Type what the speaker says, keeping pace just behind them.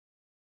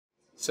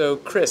So,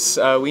 Kris,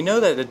 we know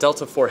that the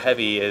Delta IV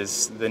Heavy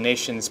is the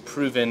nation's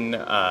proven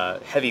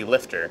heavy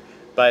lifter,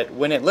 but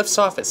when it lifts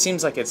off, it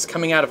seems like it's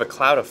coming out of a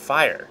cloud of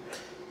fire.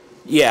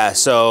 Yeah,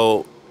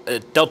 so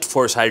Delta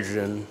IV is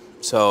hydrogen.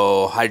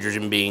 So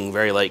hydrogen being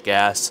very light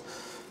gas,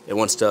 it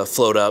wants to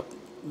float up,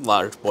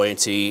 large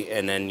buoyancy,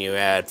 and then you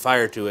add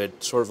fire to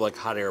it, sort of like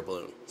hot air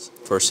balloons.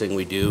 First thing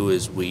we do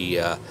is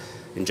we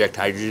inject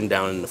hydrogen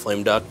down in the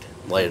flame duct,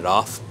 light it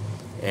off,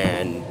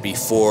 and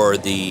before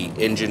the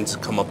engines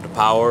come up to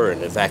power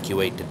and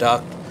evacuate the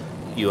duct,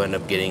 you end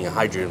up getting a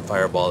hydrogen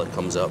fireball that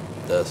comes up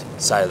the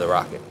side of the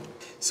rocket.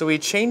 So we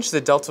changed the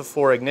Delta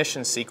IV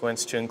ignition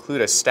sequence to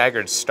include a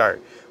staggered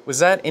start. Was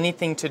that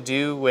anything to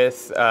do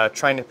with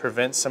trying to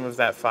prevent some of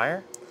that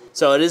fire?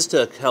 So it is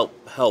to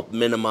help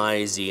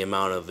minimize the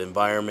amount of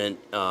environment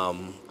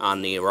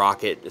on the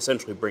rocket,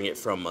 essentially bring it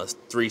from a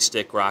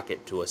 3-stick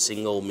rocket to a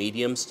single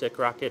medium stick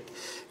rocket.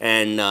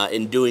 And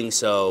in doing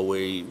so,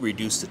 we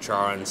reduce the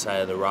char on the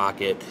side of the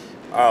rocket.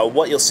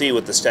 What you'll see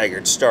with the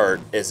staggered start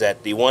is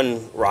that the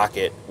one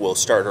rocket will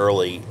start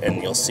early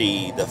and you'll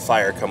see the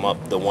fire come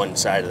up the one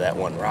side of that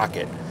one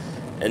rocket.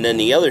 And then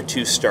the other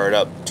two start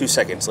up 2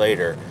 seconds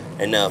later,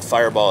 and the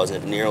fireball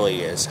isn't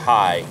nearly as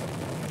high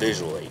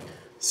visually.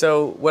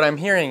 So what I'm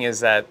hearing is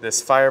that this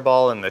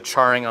fireball and the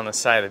charring on the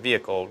side of the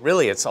vehicle,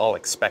 really it's all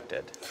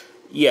expected.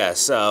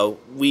 Yes, the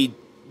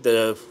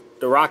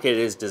rocket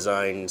is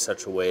designed in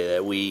such a way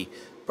that we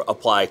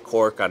apply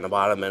cork on the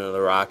bottom end of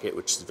the rocket,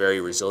 which is very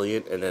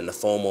resilient, and then the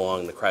foam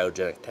along the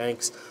cryogenic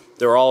tanks.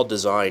 They're all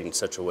designed in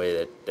such a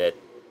way that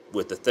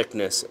with the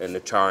thickness and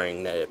the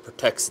charring, that it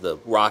protects the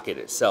rocket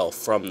itself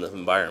from the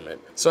environment.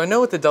 So I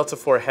know with the Delta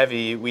IV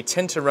Heavy, we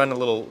tend to run a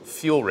little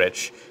fuel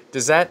rich.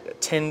 Does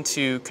that tend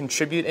to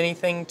contribute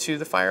anything to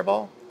the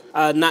fireball?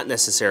 Not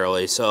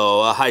necessarily.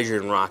 So a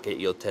hydrogen rocket,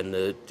 you'll tend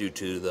to, due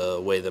to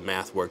the way the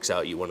math works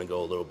out, you want to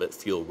go a little bit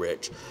fuel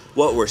rich.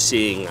 What we're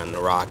seeing on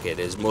the rocket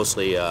is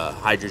mostly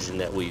hydrogen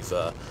that we've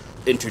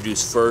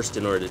introduced first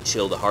in order to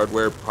chill the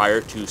hardware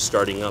prior to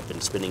starting up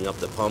and spinning up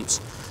the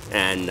pumps.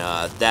 And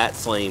that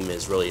flame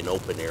is really an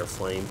open air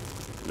flame,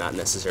 not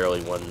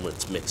necessarily one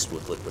that's mixed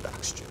with liquid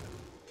oxygen.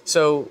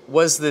 So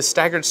was the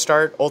staggered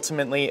start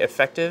ultimately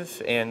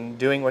effective in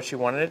doing what you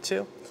wanted it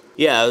to?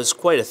 Yeah, it was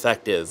quite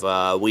effective.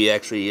 We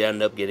actually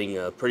ended up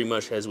getting pretty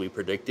much as we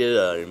predicted,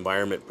 an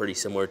environment pretty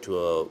similar to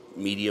a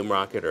medium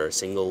rocket or a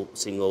single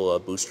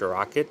booster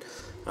rocket.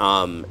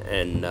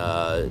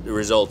 The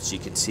results you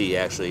can see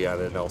actually on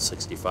an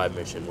L-65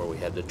 mission where we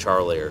had the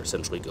char layer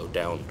essentially go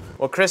down.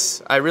 Well,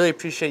 Kris, I really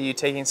appreciate you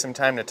taking some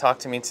time to talk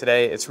to me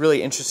today. It's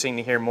really interesting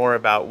to hear more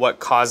about what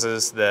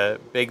causes the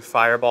big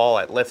fireball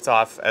at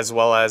liftoff as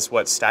well as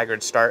what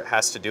staggered start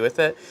has to do with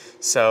it.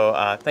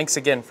 So thanks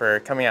again for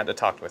coming out to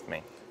talk with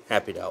me.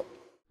 Happy to help.